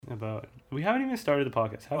about. We haven't even started the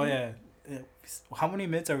podcast. Have Oh we? yeah. How many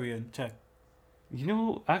minutes are we in? Check. You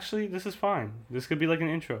know, actually, this is fine. This could be like an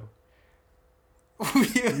intro.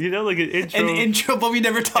 An You know, like an intro. intro, but we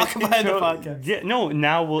never talk about it in the podcast. Yeah, no.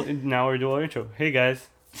 Now we'll do our intro. Hey guys.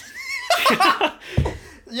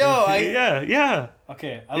 Yeah.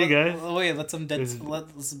 Okay. Hey, guys. Wait.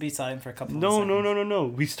 Let's be silent for a couple. No.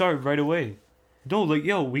 We start right away. No, like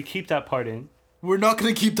we keep that part in. We're not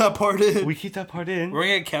gonna keep that part in. We keep that part in. We're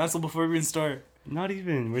gonna get canceled before we even start. Not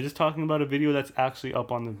even. We're just talking about a video that's actually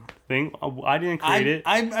up on the thing. I didn't create it.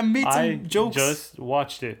 I made some jokes. Just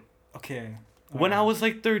watched it. Okay. When I was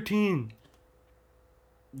like 13.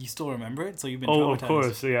 You still remember it? So you've been Oh, traumatized. of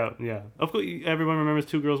course. Yeah. Of course, everyone remembers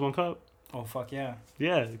Two Girls, One Cup. Oh, fuck yeah.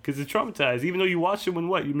 Yeah, because it's traumatized. Even though you watched it when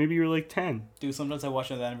maybe you were like 10. Dude, sometimes I watch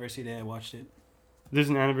it on the anniversary day. I watched it. There's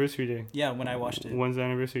an anniversary day. Yeah, when I watched it. When's the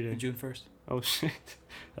anniversary day? June 1st. Oh, shit.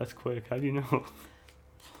 That's quick. How do you know?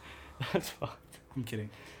 That's fucked. I'm kidding.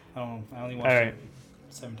 I only watched it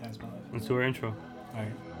 7 times in my life. Let's do our intro.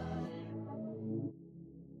 Alright.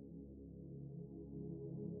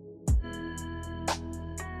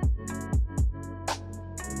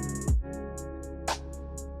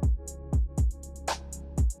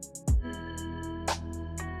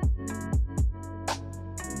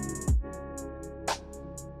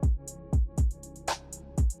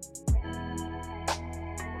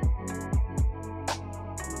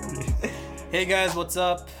 Hey guys, what's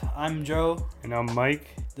up? I'm Joe. And I'm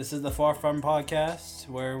Mike. This is the Far From Podcast,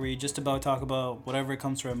 where we just about talk about whatever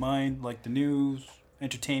comes to our mind, like the news,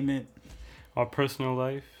 entertainment. Our personal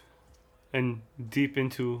life. And deep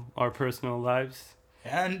into our personal lives.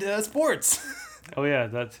 And sports. Oh, yeah,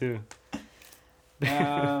 that too.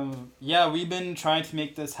 Yeah, we've been trying to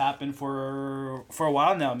make this happen for a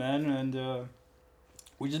while now, man, and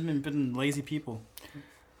we just been lazy people.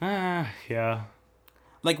 Yeah.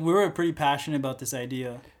 Like, we were pretty passionate about this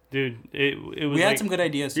idea. Dude, it was we had some good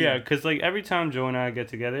ideas too. Yeah, because like every time Joe and I get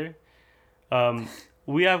together,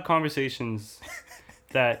 we have conversations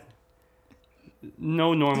that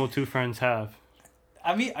no normal two friends have.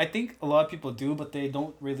 I mean, I think a lot of people do, but they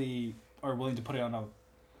don't really are willing to put it on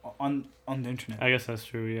the internet. I guess that's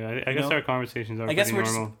true. Yeah, I guess our conversations are pretty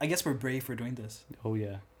normal. I guess we're brave for doing this. Oh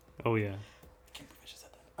yeah. I can't believe I just said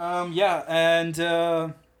that. Yeah,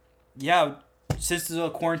 and yeah, since the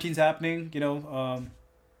quarantine's happening, you know,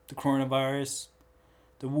 the coronavirus,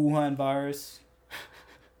 the Wuhan virus,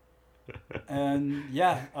 and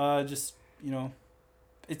yeah, just, you know,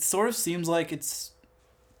 it sort of seems like it's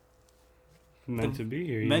meant to be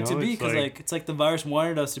here. Meant to be, because it's like the virus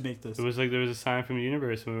wanted us to make this. It was like there was a sign from the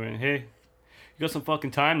universe when we went, hey, you got some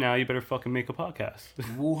fucking time now, you better fucking make a podcast.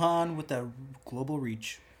 Wuhan with that global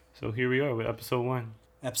reach. So here we are with episode 1.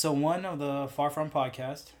 Episode 1 of the Far From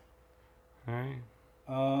Podcast. Alright.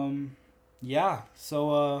 Yeah,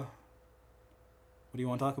 so what do you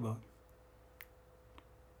want to talk about?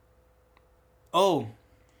 Oh,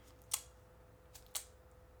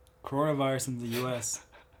 coronavirus in the US.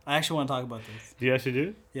 I actually want to talk about this. Do you actually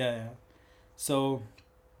do? Yeah. So,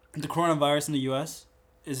 the coronavirus in the US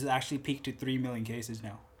is actually peaked to 3 million cases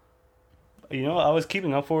now. You know, I was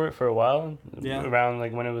keeping up for it for a while. Yeah. Around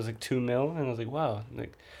like when it was like 2 mil, and I was like, wow,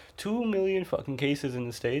 like 2 million fucking cases in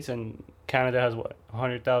the States, and Canada has what,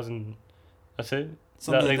 100,000. That's it.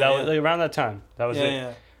 Something Was, like around that time. That was it.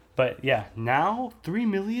 Yeah. But yeah, now 3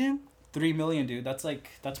 million. 3 million, dude. That's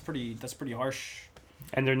pretty harsh.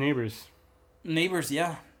 And their neighbors. Neighbors,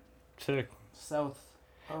 yeah. Sick. South.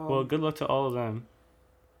 Well, good luck to all of them.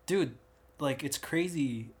 Dude, like, it's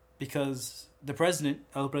crazy because the president,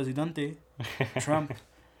 El Presidente, Trump,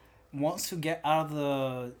 wants to get out of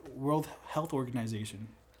the World Health Organization.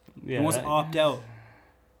 Yeah, he wants to opt out.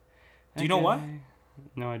 Do you know why?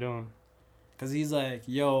 No, I don't. Because he's like,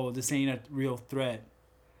 yo, this ain't a real threat.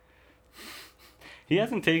 He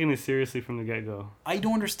hasn't taken it seriously from the get-go. I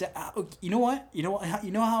don't understand. You know what? You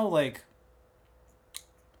know how, like,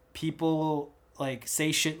 people, like,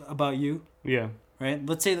 say shit about you? Yeah. Right?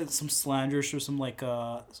 Let's say, like, some slanders or some, like,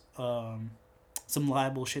 some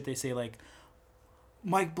libel shit. They say, like,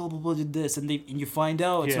 Mike blah, blah, blah did this. And you find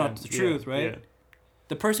out it's not the truth, right? Yeah.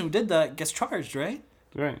 The person who did that gets charged, right?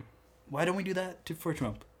 Right. Why don't we do that for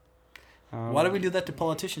Trump? Why don't we do that to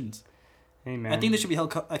politicians? Hey, man. I think they should be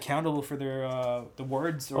held accountable for their the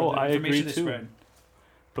words or the information they spread.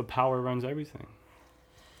 But power runs everything.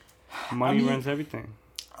 Money runs everything.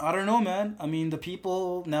 I don't know, man. I mean, the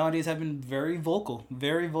people nowadays have been very vocal,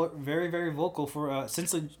 very, very vocal for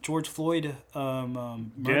since the George Floyd murder.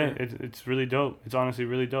 Yeah, it's really dope. It's honestly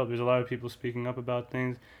really dope. There's a lot of people speaking up about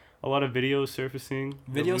things. a lot of videos surfacing.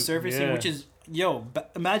 Which is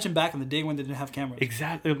imagine back in the day when they didn't have cameras.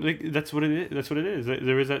 Exactly, like that's what it is. That's what it is.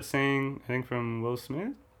 There was that saying, I think from Will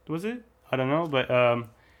Smith, was it? I don't know, but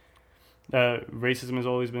racism has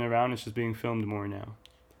always been around. It's just being filmed more now.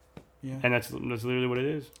 Yeah. And that's literally what it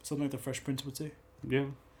is. Something like the Fresh Prince would say. Yeah.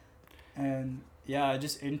 And yeah,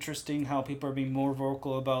 just interesting how people are being more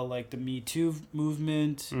vocal about like the Me Too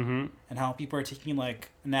movement, Mm-hmm. and how people are taking like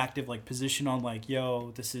an active like position on like,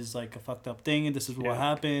 yo, this is like a fucked up thing and this is what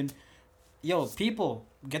happened. Yo, people,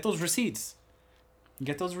 get those receipts.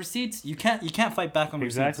 Get those receipts. You can't fight back on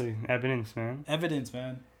receipts. Exactly. Evidence, man. Evidence,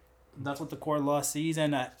 man. That's what the court of law sees,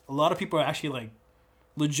 and a lot of people are actually like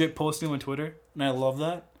legit posting on Twitter, and I love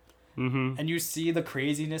that. Mm-hmm. And you see the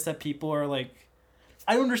craziness that people are like.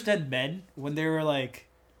 I don't understand men when they were like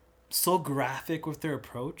so graphic with their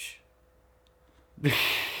approach.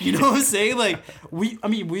 You know what I'm saying? Like we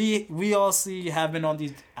all have been on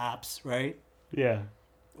these apps, right? Yeah.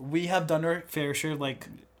 We have done our fair share like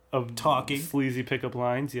Of talking. Sleazy pickup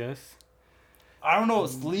lines, yes. I don't know,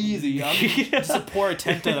 sleazy. I mean, just a poor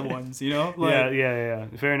attempt at ones, you know? Like, yeah.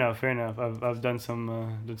 Fair enough. I've done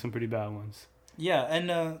some pretty bad ones. Yeah,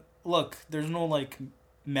 and look, there's no like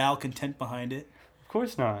malcontent behind it. Of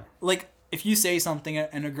course not. Like, if you say something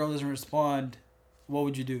and a girl doesn't respond, what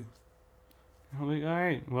would you do? I'm like, all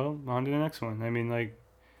right, well, on to the next one. I mean, like,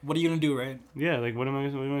 What are you gonna do, right? yeah, like, what am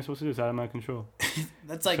I supposed to do? It's out of my control.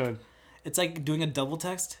 That's like, So, it's like doing a double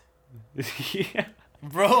text, yeah.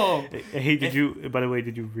 bro. Hey, did you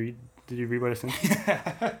read what I sent you?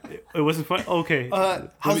 It wasn't fun. Okay.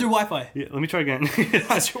 How's your Wi-Fi? Yeah, let me try again.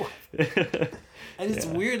 How's your Wi-Fi? And it's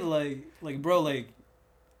Yeah. weird, like, bro, like,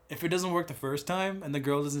 if it doesn't work the first time and the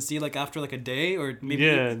girl doesn't see like after like a day or maybe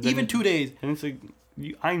Yeah, even then- 2 days, And it's like,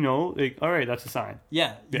 I know, like, all right, that's a sign.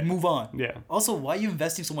 yeah, you Yeah. move on. Yeah, Also, why are you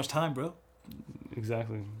investing so much time, bro?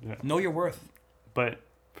 exactly. Yeah. Know your worth. But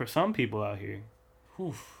for some people out here,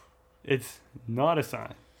 Oof. it's not a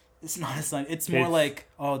sign. It's not a sign. It's more It's- like,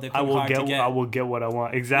 oh, they I put will hard to get. I will get what I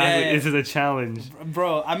want. Exactly. Yeah. This is a challenge.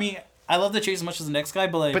 Bro, I mean, I love the chase as much as the next guy,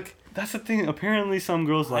 but like, But that's the thing. Apparently, some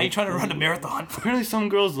girls why are you like. trying to run a marathon? Apparently, some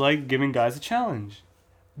girls like giving guys a challenge.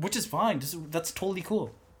 Which is fine. That's totally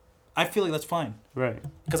cool. I feel like that's fine. Right.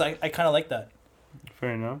 Because I kind of like that.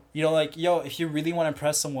 Fair enough. You know, like, yo, if you really want to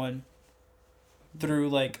impress someone through,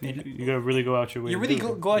 like... You gotta really go out your way. You to really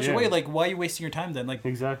do it. go out your Yeah. way. Like, why are you wasting your time then? Like,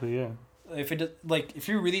 Exactly. Yeah. if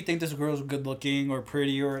you really think this girl's good looking or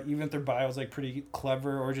pretty, or even if their bio's, like, pretty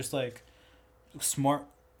clever or just, like, smart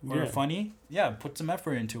or Yeah. funny, yeah, put some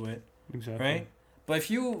effort into it. Exactly. Right? But if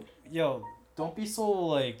you, don't be so,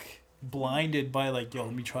 like, blinded by, like,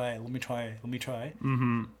 let me try it.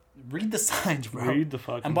 Mm-hmm. Read the signs, bro. Read the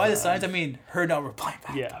fucking. And by the signs, I mean her not replying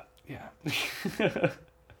back. Yeah. Yeah.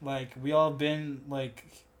 Like, we all been, like,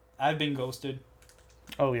 I've been ghosted.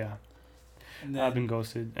 Oh yeah. And then, I've been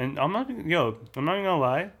ghosted, and I'm not gonna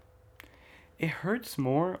lie. It hurts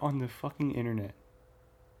more on the fucking internet.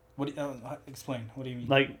 explain. What do you mean?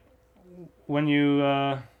 Like, when you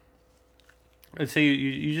let's say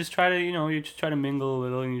you just try to you just try to mingle a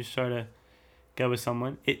little and you just try to get with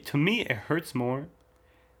someone. To me it hurts more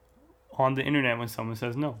on the internet when someone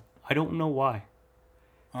says no. I don't know why.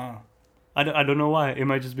 I don't know why. It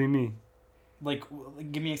might just be me. Like,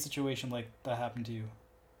 give me a situation like that happened to you.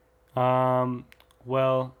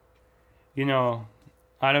 Well,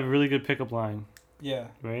 I had a really good pickup line, Yeah.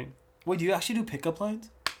 right? Wait, do you actually do pickup lines?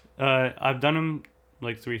 I've done them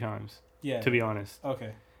like 3 times, Yeah. to be honest.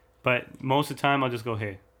 Okay. But most of the time I'll just go,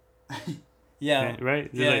 hey. Yeah. Right?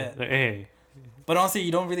 Yeah. Like, hey. But honestly,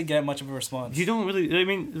 you don't really get much of a response. You don't really. I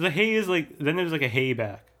mean, the hey is like. Then there's like a hey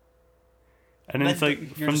back. And then it's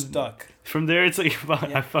like you're stuck. From there, it's like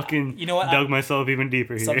Yeah. I fucking You know what? dug myself even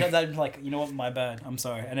deeper here. Sometimes I'm like, you know what? My bad. I'm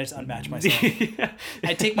sorry, and I just unmatch myself. Yeah.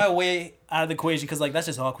 I take my way out of the equation because like that's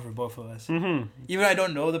just awkward for both of us. Mm-hmm. Even if I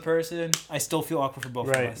don't know the person, I still feel awkward for both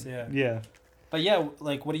Right. of us. Yeah. Yeah. But yeah,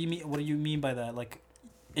 like, what do you mean? What do you mean by that? Like,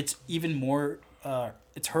 it's even more.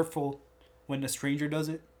 It's hurtful when a stranger does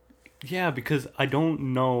it. Yeah, because I don't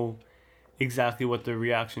know exactly what the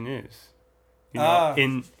reaction is. You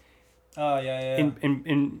know, Oh yeah.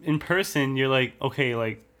 in person, you're like, okay,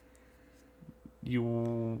 like,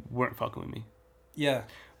 you weren't fucking with me. Yeah.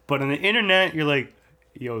 But on the internet, you're like,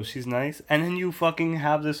 yo, she's nice. And then you fucking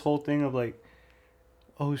have this whole thing of like,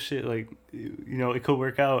 oh shit, like, it could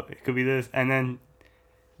work out. It could be this. And then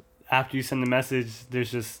after you send the message,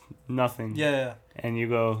 there's just nothing. Yeah. And you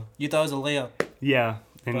go, You thought it was a layup. yeah.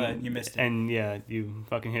 And, But you missed it. And yeah, you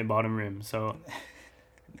fucking hit bottom rim. So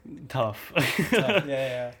tough. Tough.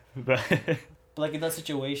 Yeah. But But like in that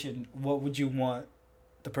situation, what would you want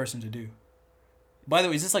the person to do? By the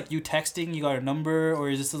way, is this like you texting? You got a number, or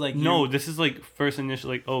is this like No, this is like first initial.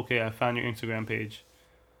 Like, okay, I found your Instagram page.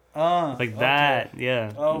 Like that.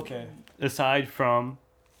 Yeah. Oh, okay. Aside from,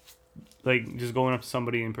 like, just going up to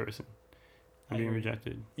somebody in person and being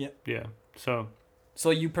rejected. Yeah. Yeah. So. So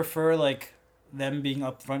you prefer like them being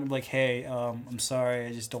upfront, like, hey, I'm sorry,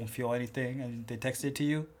 I just don't feel anything, and they text it to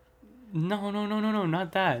you? No,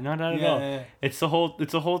 not that at all. Yeah. It's the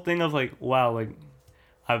whole thing of like, wow, like,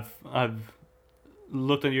 I've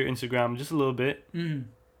looked at your Instagram just a little bit,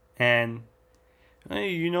 and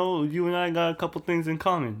hey, you and I got a couple things in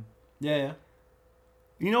common. Yeah.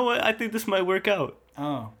 You know what? I think this might work out.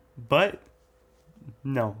 Oh. But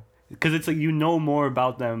no, because it's like more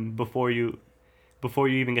about them before you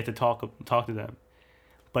even get to talk to them.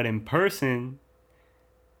 But in person,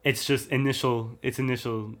 it's just initial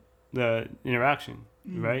the interaction,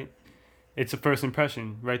 right? It's a first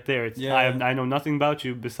impression right there. It's I know nothing about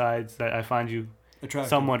you besides that I find you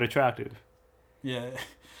somewhat attractive. Yeah.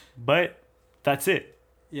 But that's it.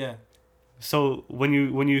 Yeah. So when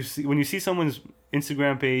you see someone's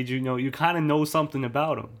Instagram page, you kind of know something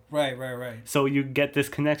about them. Right. So you get this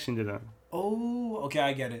connection to them. Oh, okay,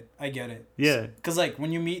 I get it. Yeah. Because, like,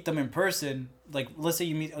 when you meet them in person, like, let's say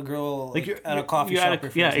you meet a girl like, at a coffee shop. For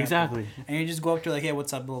example, exactly. And you just go up to her, like, hey,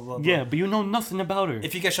 what's up, blah, blah, blah. Yeah, but you know nothing about her.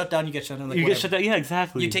 If you get shut down, you get shut down. Like, you get shut down, yeah,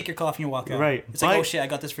 exactly. You take your coffee and you walk out. Right. It's like, oh, shit, I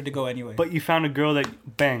got this for to go anyway. But you found a girl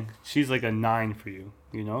that, bang, she's like a 9 for you,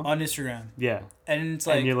 On Instagram. Yeah. And it's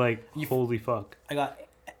like... And you're like, holy fuck. I got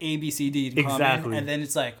A, B, C, D in common, and then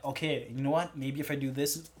it's like, okay, you know what? Maybe if I do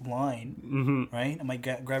this line, right, I might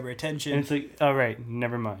grab her attention. And it's like, all right,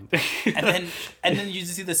 never mind. and then you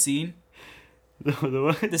just see the scene. The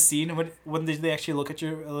what? The scene when they actually look at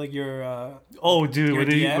your oh,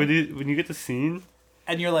 dude, your when you get the scene,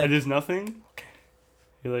 and you're like, and there's nothing. Okay.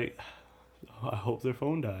 You're like, oh, I hope their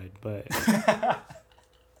phone died, but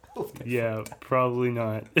yeah, probably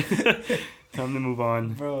not. Time to move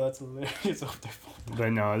on. Bro, that's hilarious.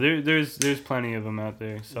 But no, there's plenty of them out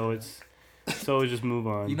there, so so just move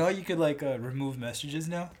on. You know you could like remove messages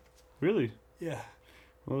now? Really? Yeah.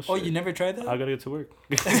 Well, oh, you never tried that? I gotta get to work.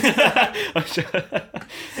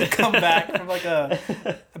 Come back from like a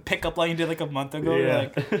pickup line you did like a month ago. Yeah.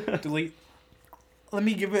 You're like, delete. Let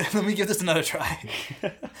me give this another try.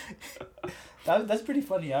 That's pretty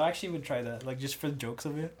funny. I actually would try that, like, just for the jokes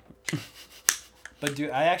of it. But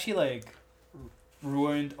dude, I actually like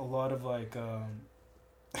ruined a lot of like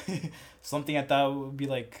something I thought would be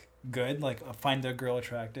like good, like I'll find a girl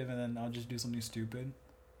attractive and then I'll just do something stupid.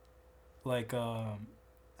 Like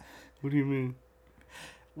what do you mean?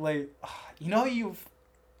 Like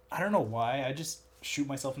I don't know why, I just shoot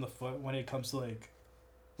myself in the foot when it comes to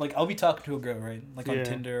like I'll be talking to a girl, right? Like on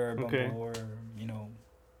Tinder or Bumble or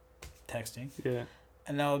texting. Yeah.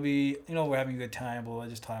 And I'll be, we're having a good time, but we're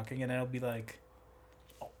just talking, and I'll be like,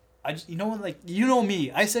 I just,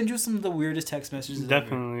 me. I send you some of the weirdest text messages.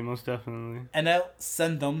 Definitely, ever. Most definitely. And I'll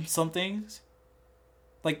send them some things,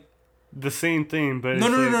 like the same thing, but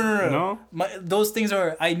no. Those things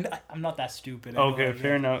are I'm not that stupid. Okay,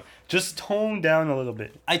 fair enough. Just tone down a little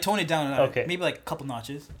bit. I tone it down. Okay. Maybe like a couple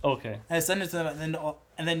notches. Okay. And I send it to them,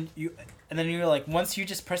 and then you're like, once you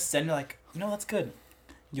just press send, you're like, that's good.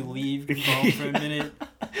 You leave your phone for a minute.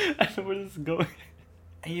 I know where this is going.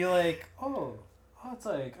 And you're like, oh, it's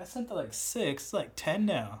like, I sent it like 6. It's like 10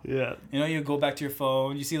 now. Yeah. You go back to your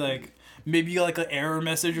phone. You see like, maybe you got like an error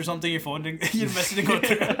message or something. Your phone your message didn't go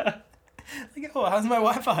through. Like, oh, how's my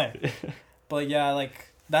Wi-Fi? But yeah,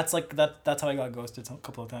 like, that's how I got ghosted a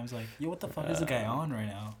couple of times. Like, yo, what the fuck is the guy on right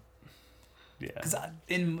now? Yeah. Because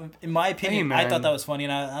in my opinion, I thought that was funny.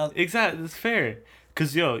 And I exactly, it's fair.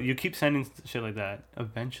 Because, you keep sending shit like that.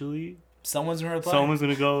 Eventually, someone's going to reply. Someone's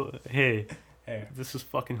going to go, hey, this is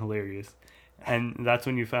fucking hilarious. And that's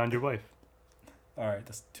when you found your wife. All right,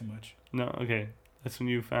 that's too much. No, okay. That's when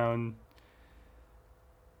you found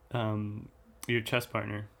your chess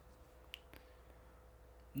partner.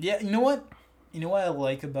 Yeah, you know what? You know what I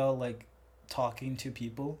like about, like, talking to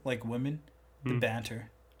people, like women? The banter.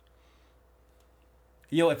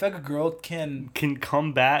 Yo, if like a girl can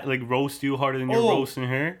come back, like, roast you harder than you're roasting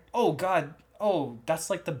her. Oh God, that's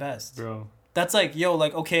like the best, bro. That's like, yo,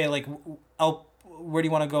 like, okay, like, where do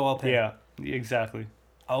you want to go? I'll pay. Yeah, exactly.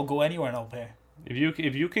 I'll go anywhere and I'll pay. If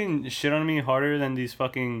you can shit on me harder than these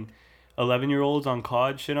fucking 11-year-olds on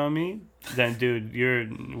COD shit on me, then dude,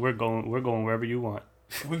 we're going wherever you want.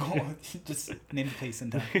 We're going just name the place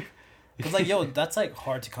and time. Cause like, yo, that's like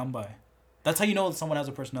hard to come by. That's how you know someone has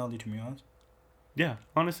a personality, to be honest. Yeah,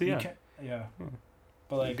 honestly, yeah. Yeah.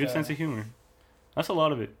 But like good sense of humor. That's a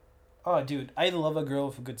lot of it. Oh, dude, I love a girl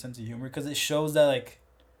with a good sense of humor because it shows that, like,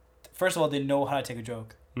 first of all, they know how to take a joke.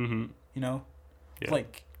 Mm-hmm. You know, Yeah.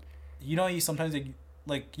 like, you know, you sometimes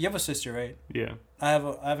like you have a sister, right? Yeah. I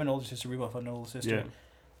have an older sister. We both have an older sister. Yeah.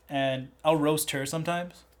 And I'll roast her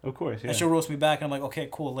sometimes, Of course. Yeah. and she'll roast me back, and I'm like, okay,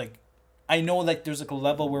 cool. Like, I know like there's like a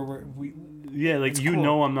level where we Yeah, like it's you cool.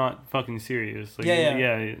 know I'm not fucking serious. Like,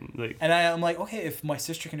 Yeah. like and I'm like, okay, if my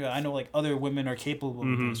sister can do it, I know like other women are capable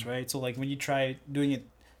Mhm. of this, right? So like when you try doing it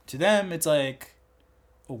to them, it's like,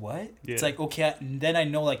 what? It's Yeah. like, okay, and then I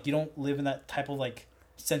know like you don't live in that type of like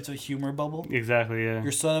sense of humor bubble. exactly. Yeah.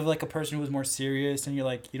 You're sort of like a person who's more serious, and you're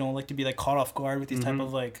like, you don't like to be like caught off guard with these type Mhm.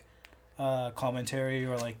 of like commentary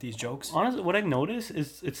or like these jokes. Honestly, what I notice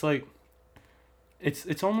is it's like,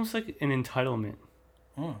 it's almost like an entitlement,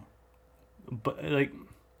 Oh. but like,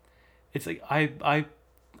 it's like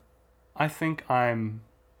I think I'm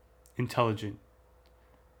intelligent,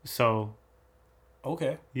 so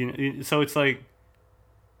Okay. so it's like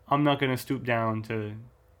I'm not gonna stoop down to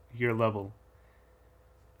your level.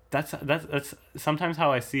 That's sometimes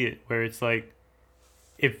how I see it, where it's like,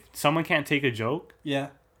 if someone can't take a joke, Yeah.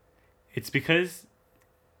 it's because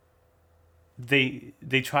they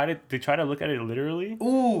try to look at it literally,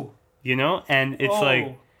 Ooh. and it's Oh.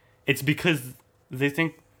 like, it's because they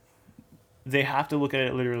think they have to look at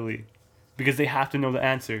it literally, because they have to know the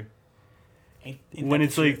answer. Ain't When that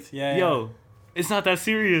it's the like, truth? Yeah, yo, it's not that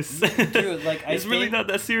serious. Dude, like It's really not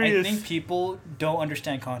that serious. I think people don't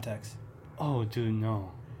understand context. Oh, dude,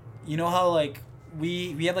 no. You know how like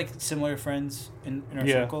we have like similar friends in our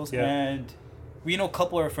Yeah, circles, yeah. and we know a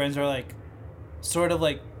couple of our friends are like sort of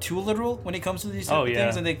like too literal when it comes to these type Oh, of yeah.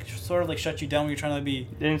 things, and they sort of like shut you down when you're trying to be.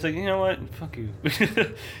 And it's like, you know what? Fuck you.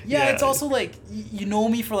 Yeah, it's also like you know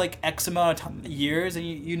me for like X amount of years, and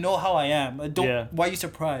you know how I am. Don't. Yeah. Why are you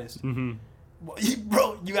surprised? Mm-hmm.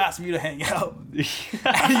 Bro, you asked me to hang out, and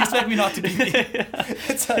you expect me not to be me.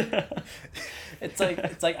 It's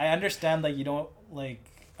like I understand that you don't like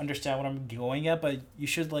understand what I'm going at, but you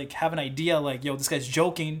should like have an idea like, yo, this guy's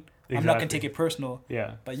joking. I'm not gonna Exactly. take it personal.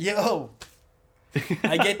 Yeah. But yo,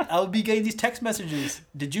 I'll be getting these text messages.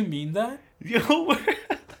 Did you mean that? Yo,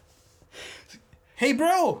 Hey,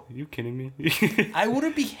 bro, are you kidding me? I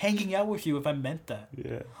wouldn't be hanging out with you if I meant that.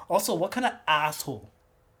 Yeah. Also, what kind of asshole?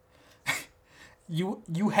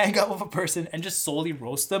 You hang out with a person and just solely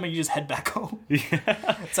roast them and you just head back home.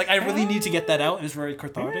 Yeah. It's like I really need to get that out, and it's very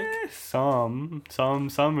cathartic. Some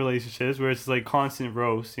relationships where it's like constant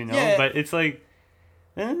roast, Yeah. but it's like,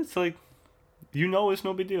 it's like, it's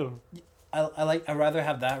no big deal. I'd rather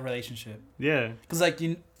have that relationship Yeah. because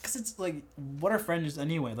it's like, what are friends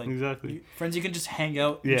anyway? Like Exactly. friends you can just hang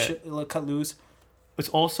out, Yeah. and like, cut loose. It's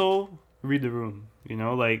also read the room,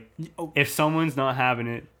 like Oh, if someone's not having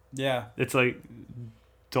it, yeah. it's like,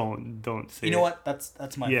 don't say You know it. what?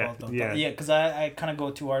 That's my Yeah, fault though. yeah. Yeah, because I kind of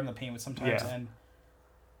go too hard in the paint with sometimes, Yeah. and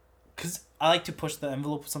because I like to push the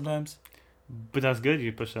envelope sometimes. But that's good.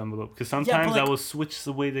 You push the envelope because sometimes like- that will switch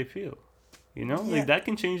the way they feel. Yeah. Like that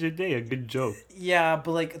can change their day. A good joke. Yeah,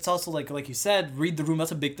 but like it's also like you said, read the room.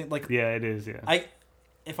 That's a big thing. Like Yeah, it is. Yeah.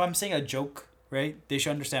 if I'm saying a joke, right, they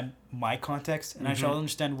should understand my context, and I should Mhm.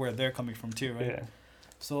 understand where they're coming from too, right? Yeah.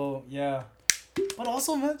 So yeah, but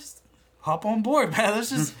also man, just hop on board, man. Let's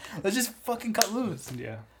just fucking cut loose.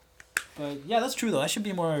 Yeah. But yeah, that's true though. I should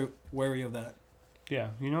be more wary of that. Yeah.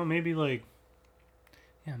 Maybe like.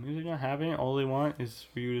 Yeah, maybe they're not having it. All they want is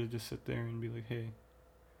for you to just sit there and be like, "Hey,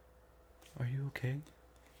 are you okay?"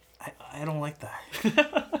 I don't like that.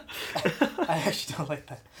 I actually don't like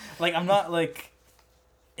that. Like I'm not like,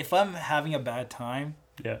 if I'm having a bad time,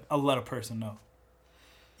 Yeah. I'll let a person know.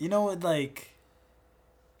 Like,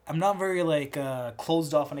 I'm not very like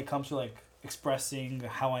closed off when it comes to like expressing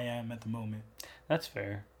how I am at the moment. That's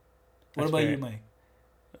fair. What That's about fair. you, Mike?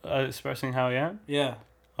 Expressing how I am. Yeah.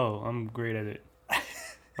 Oh, I'm great at it.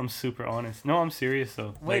 I'm super honest. No, I'm serious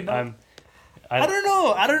though. Wait, like, no. I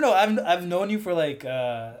don't know. I've known you for like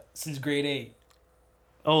since grade 8.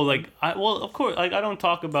 Oh, like of course, like I don't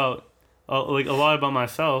talk about like a lot about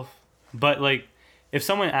myself, but like if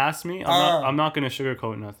someone asks me, I'm not gonna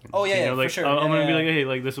sugarcoat nothing. Oh, yeah, yeah, like, for sure. I'm Yeah, gonna be yeah. like, hey,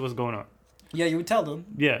 like this is what's going on. Yeah, you would tell them.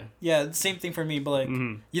 Yeah. Yeah, the same thing for me, but like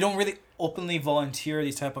Mhm. you don't really openly volunteer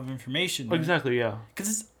these type of information. Right? Exactly. Yeah.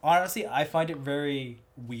 Because honestly, I find it very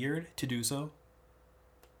weird to do so.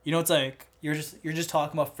 It's like you're just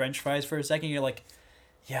talking about French fries for a second. You're like,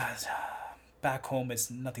 yeah, back home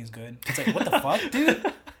nothing's good. It's like, what the fuck,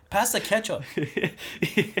 dude? Pass the ketchup.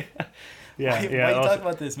 Yeah. Why yeah. you also- talking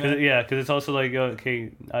about this, 'cause man? because it's also like,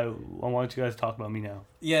 okay, I want you guys to talk about me now.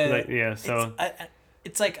 Yeah. Like, yeah. So.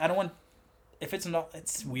 It's like I don't want. If it's not,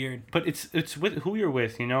 it's weird. But it's with who you're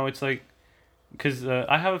with, It's like, because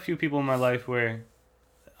I have a few people in my life where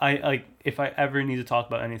I like if I ever need to talk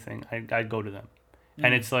about anything, I'd go to them,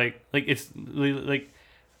 and it's like it's like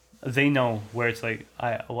they know where it's like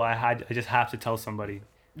I just have to tell somebody,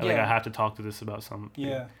 like I have to talk to this about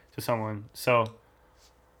to someone. So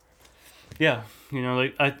yeah, you know,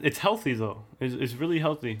 like it's healthy though. It's really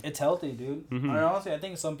healthy. It's healthy, dude. Mm-hmm. And honestly, I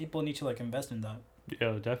think some people need to like invest in that.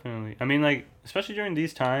 Yeah, definitely. I mean, like especially during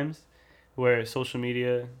these times where social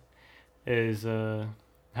media is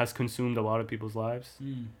has consumed a lot of people's lives.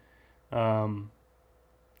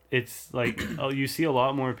 It's like you see a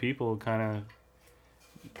lot more people kind of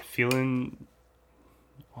feeling,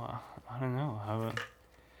 well, I don't know how,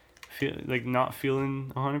 feel like not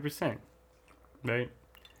feeling 100%, right?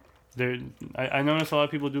 I notice a lot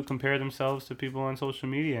of people do compare themselves to people on social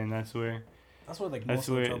media, and that's where like most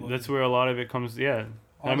of the trouble that's where a lot of it comes. Yeah,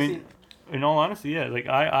 honestly, I mean, in all honesty, yeah, like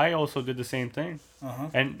I also did the same thing.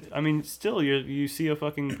 And I mean, still, you see a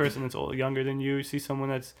fucking person that's younger than you see someone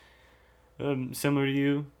that's similar to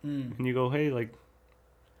you, and you go, hey, like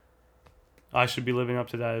I should be living up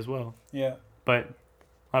to that as well. Yeah. But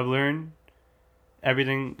I've learned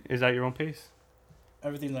everything is at your own pace.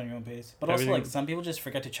 Everything's on your own pace. But also, like, some people just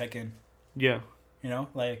forget to check in. Yeah. You know,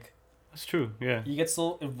 like... That's true, yeah. You get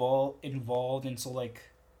so involved and so, like,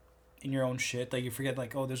 in your own shit that you forget,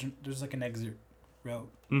 like, oh, there's like, an exit route.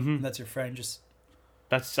 Mm-hmm. And that's your friend just...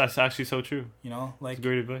 That's actually so true. You know? Like... That's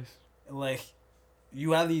great advice. Like,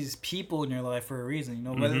 you have these people in your life for a reason, you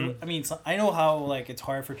know? Whether, Mm-hmm. I mean, I know how, like, it's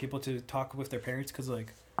hard for people to talk with their parents because,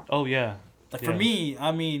 like... Oh, yeah. Like, for me,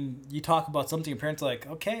 I mean, you talk about something, your parents are like,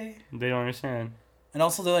 okay. They don't understand. And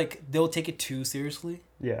also, they'll take it too seriously.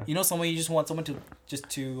 Yeah. You know, you just want someone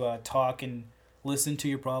to talk and listen to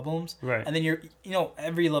your problems. Right. And then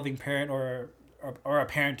every loving parent or a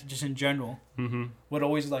parent just in general would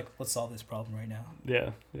always like, let's solve this problem right now.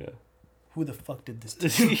 Yeah, yeah. Who the fuck did this to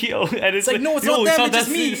you? Yo, and it's like, no, it's not them, it's just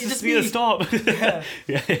me. It's just me. Stop. Yeah.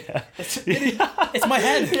 Yeah. It's my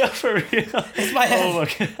head. Yeah, for real. It's my head. Oh my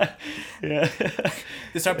god. Yeah.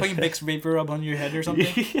 They start putting Vicks Vapor Rub on your head or something.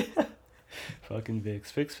 Yeah. Fucking Vicks.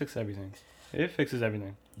 Fix everything. It fixes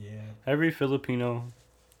everything. Yeah. Every Filipino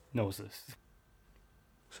knows this.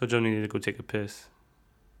 So Joe needed to go take a piss.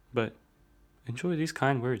 But enjoy these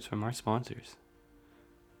kind words from our sponsors.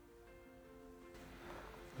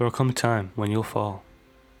 There will come a time when you'll fall.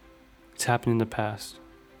 It's happened in the past,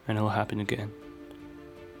 and it'll happen again.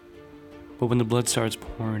 But when the blood starts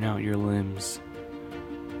pouring out your limbs,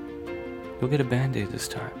 you'll get a Band-Aid this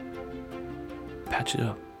time. Patch it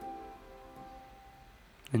up.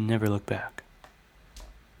 And never look back.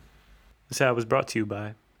 This ad was brought to you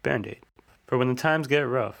by Band-Aid. For when the times get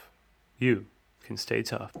rough, you can stay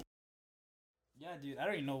tough. Yeah, dude, I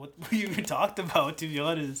don't even know what we even talked about, to be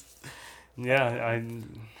honest. Yeah,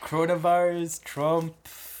 Coronavirus, Trump,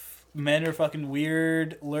 men are fucking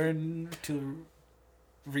weird, learn to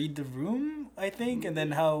read the room, I think, and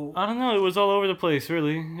then how... I don't know, it was all over the place,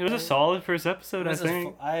 really. It was a solid first episode, I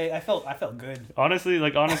think. I felt good. Honestly, it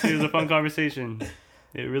was a fun conversation.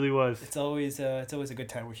 It really was. It's always a good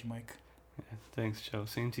time with you, Mike. Yeah, thanks, Joe.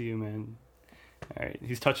 Same to you, man. All right,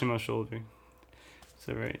 he's touching my shoulder. It's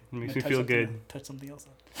all right. It makes me feel good. Touch something else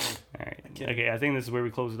up. All right. Okay, I think this is where we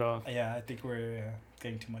close it off. Yeah, I think we're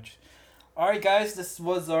getting too much. All right, guys, this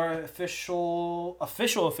was our official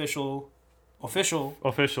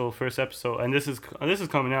first episode, and this is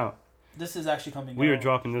coming out. This is actually coming out. We are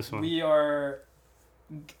dropping this one.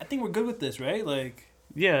 I think we're good with this, right? Like...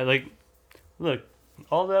 Yeah, like, look,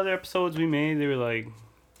 all the other episodes we made, they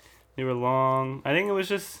were long. I think it was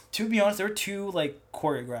just... To be honest, they were too, like,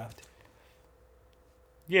 choreographed.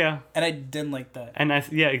 Yeah. And I didn't like that. And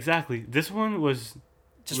yeah, exactly. This one was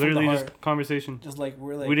just literally just conversation. Just like,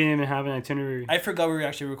 we didn't even have an itinerary. I forgot we were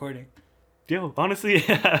actually recording. Yo, honestly,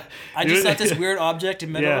 yeah. I just thought this weird object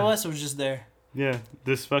in the middle of us was just there. Yeah,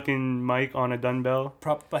 this fucking mic on a dumbbell.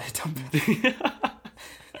 Propped by a dumbbell.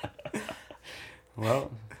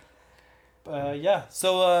 Well. Yeah,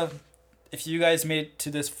 so if you guys made it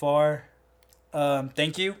to this far,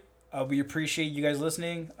 thank you. We appreciate you guys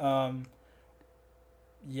listening.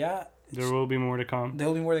 Yeah. There will be more to come. There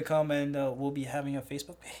will be more to come, and we'll be having a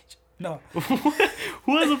Facebook page. No.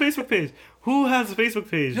 Who has a Facebook page? Who has a Facebook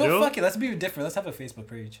page, No, Joe? fuck it. Let's be different. Let's have a Facebook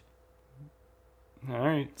page. All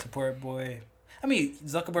right. Support boy. I mean,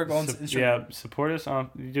 Zuckerberg owns Instagram. Yeah, support us on...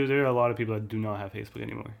 Dude, there are a lot of people that do not have Facebook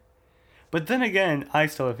anymore. But then again, I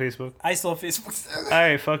still have Facebook. I still have Facebook. All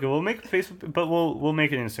right, fuck it. We'll make Facebook, but we'll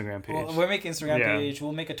make an Instagram page. We'll make an Instagram page.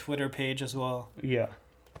 We'll make a Twitter page as well. Yeah.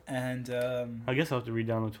 And I guess I'll have to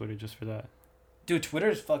re-download Twitter just for that. Dude, Twitter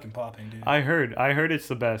is fucking popping, dude. I heard it's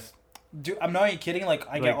the best. Dude, I'm not even kidding. Like,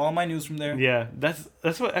 I get all my news from there. Yeah,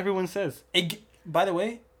 that's what everyone says. By the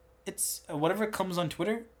way, it's whatever comes on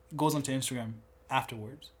Twitter goes onto Instagram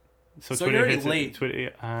afterwards. So Twitter you're already hits late.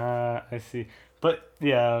 Twitter. I see. But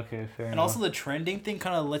yeah, okay, fair And enough. also the trending thing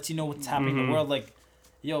kind of lets you know what's happening in Mhm. the world. Like,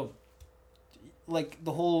 yo, like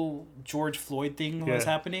the whole George Floyd thing was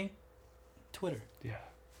Yeah. happening. Twitter. Yeah.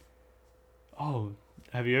 Oh,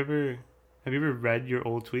 have you ever read your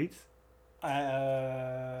old tweets?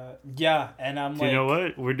 Yeah, and I'm Do like, you know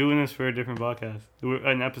what? We're doing this for a different podcast.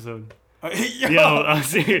 An episode. yo, Yo, I'm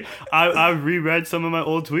serious. I reread some of my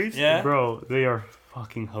old tweets. Yeah? Bro, they are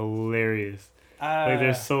fucking hilarious. Like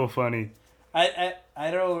they're so funny. I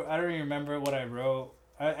don't even remember what I wrote.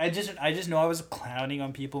 I just know I was clowning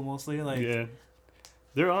on people mostly. Like, Yeah.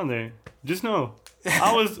 They're on there. Just know.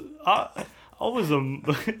 I was a I was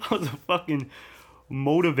a fucking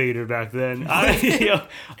motivator back then.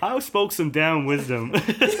 I spoke some damn wisdom.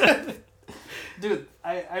 dude,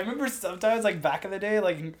 I remember sometimes like back in the day,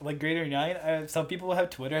 like grade or 9, some people would have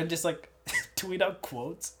Twitter and just like tweet out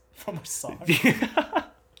quotes from a song.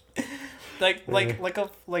 like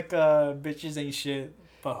bitches ain't shit,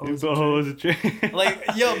 but hoes. Like,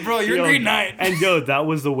 yo, bro, you're in grade 9. And yo, that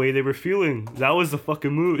was the way they were feeling. That was the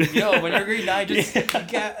fucking mood. Yo, when you're grade 9, just you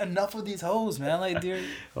get enough of these hoes, man. Like, dude.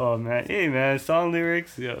 Oh man, hey man, song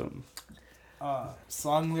lyrics, yo.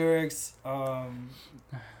 Song lyrics.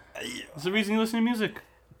 That's the reason you listen to music.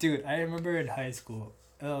 Dude, I remember in high school,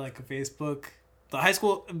 like a Facebook. The high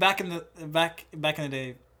school back in the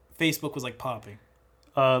day, Facebook was like popping.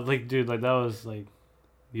 Like dude, like that was like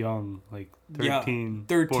young, like 13,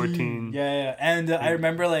 14. Yeah. And I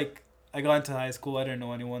remember like I got into high school. I didn't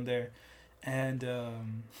know anyone there, and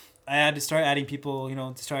I had to start adding people.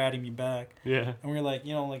 To start adding me back. Yeah. And we were like,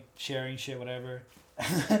 like sharing shit, whatever.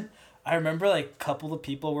 I remember like a couple of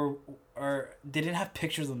people they didn't have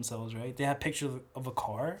pictures of themselves, right? They had pictures of a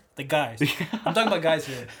car. Like guys. I'm talking about guys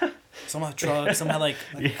here. Some had trucks, some had like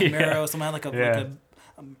a Camaro, some had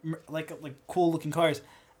like cool looking cars.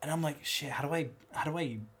 And I'm like, shit, how do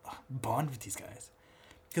I bond with these guys?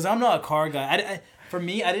 Because I'm not a car guy. For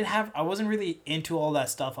me, I wasn't really into all that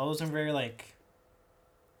stuff. I wasn't very like,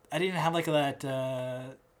 I didn't have like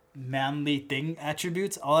that manly thing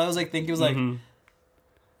attributes. All I was like thinking was like,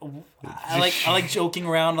 I like joking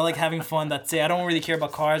around. I like having fun. That's it. I don't really care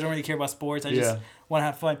about cars. I don't really care about sports. I just want to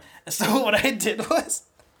have fun. So what I did was,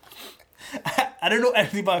 I don't know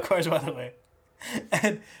anything about cars, by the way.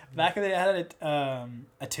 And back in the day, I had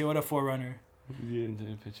a Toyota 4Runner. You didn't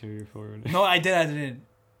take a picture of your 4Runner. No, I didn't.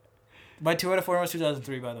 My Toyota 4Runner was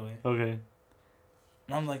 2003, by the way. Okay.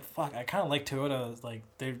 And I'm like, fuck, I kind of like Toyotas. Like,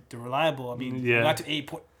 they're reliable. I mean, Yeah. I got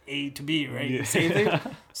to A to B, right? Yeah. Same thing.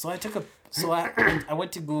 So I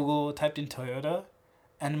went to Google, typed in Toyota,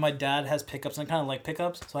 and my dad has pickups. And I kind of like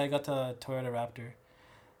pickups, so I got the Toyota Raptor.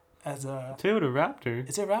 Toyota Raptor?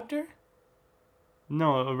 Is it Raptor?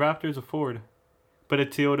 No, a Raptor is a Ford. But a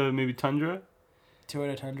Toyota maybe Tundra?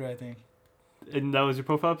 Toyota Tundra, I think. And that was your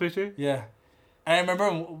profile picture? Yeah. And I remember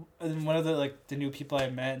one of the new people I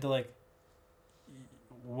met, they're like,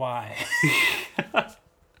 why?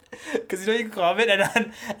 Because you can comment,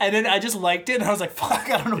 and then I just liked it, and I was like, fuck,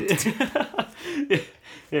 I don't know what to do.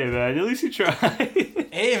 Hey man, at least you tried.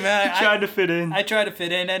 Hey man, You tried to fit in. I tried to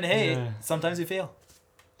fit in, and hey, Yeah. sometimes you fail.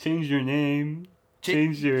 Change your name.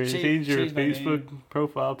 Change your change my Facebook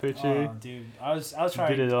profile picture. Oh, dude, I was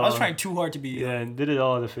trying. Did it I was all. trying too hard to be. Yeah, and did it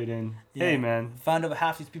all to fit in. Yeah. Hey man, Found out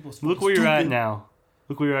half these people. look where you're at stupid. now.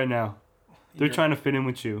 Look where you're at now. They're trying to fit in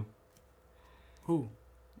with you. Who?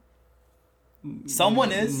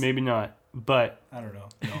 Someone is. Maybe not, but I don't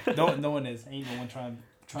know. No one is. Ain't no one trying.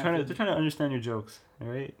 they're trying to understand your jokes. All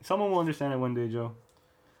right, someone will understand it one day, Joe.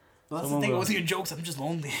 Well, that's someone the thing. will. It wasn't your jokes. I'm just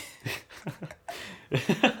lonely.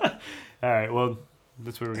 All right, well,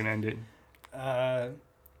 that's where we're gonna end it. I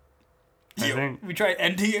think. We tried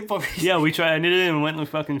ending it, but Yeah, we tried ended it and went like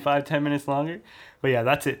fucking 5-10 minutes longer. But yeah,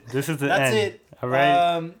 that's it. This is the that's end. it. All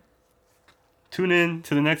right. Tune in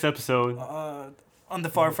to the next episode. On the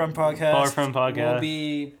Far From Podcast. Far From Podcast. We'll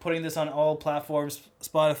be putting this on all platforms: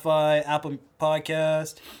 Spotify, Apple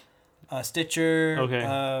Podcast, Stitcher.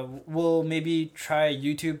 Okay. We'll maybe try a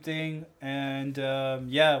YouTube thing, and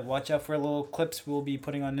watch out for little clips we'll be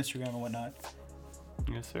putting on Instagram and whatnot.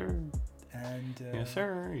 Yes, sir. And Yes,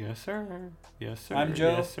 sir. Yes, sir. Yes, sir. I'm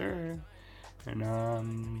Joe. Yes, sir.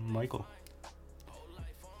 And Michael.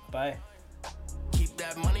 Bye. Keep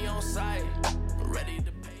that money on site, ready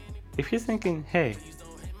to pay. If you're thinking, hey,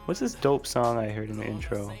 what's this dope song I heard in the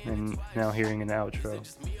intro and now hearing in the outro?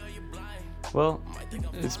 Well,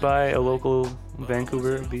 it's by a local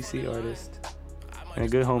Vancouver, BC artist and a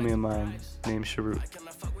good homie of mine named Sharuk.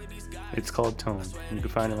 It's called Tone. You can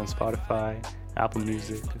find it on Spotify, Apple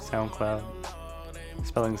Music, SoundCloud.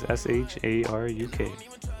 Spelling's SHARUK.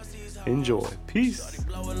 Enjoy. Peace.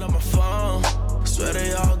 Blowing up my phone. Swear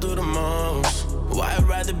they all do the most. Why I'd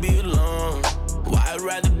rather be alone? Why I'd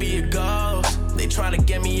rather be a ghost? They tryna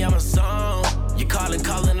get me out my song. You calling,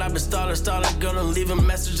 I've been stalling, gonna leave a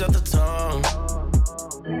message at the tone.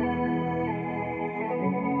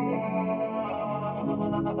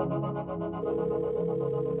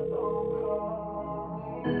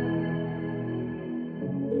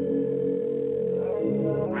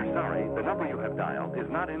 We're sorry, the number you have dialed is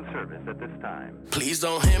not in service at this time. Please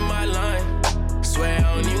don't hit my line. Swear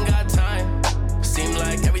I don't even got time. Seem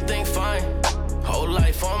like everything fine. Whole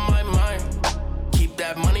life on my mind. Keep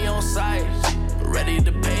that money on site. Ready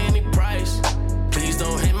to pay any price. Please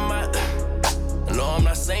don't hit my. No, I'm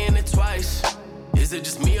not saying it twice. Is it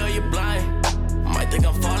just me or you blind? Might think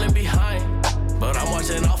I'm falling behind, but I'm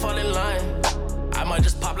watching all fall in line. I might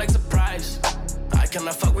just pop like surprise. I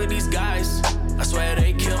cannot fuck with these guys. I swear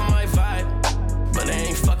they kill my vibe, but they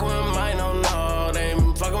ain't fucking with mine. Oh no, they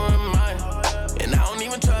ain't fucking with mine. And I don't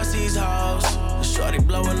even trust these hoes. Shorty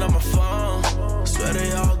blowing up my phone. Swear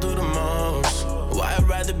they all do the most. Why I'd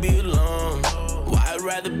rather be alone? Why I'd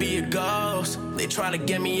rather be a ghost? They tryna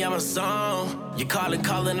get me out my song. You calling,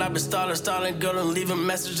 I've been stalling, gonna leave a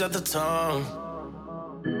message at the tone.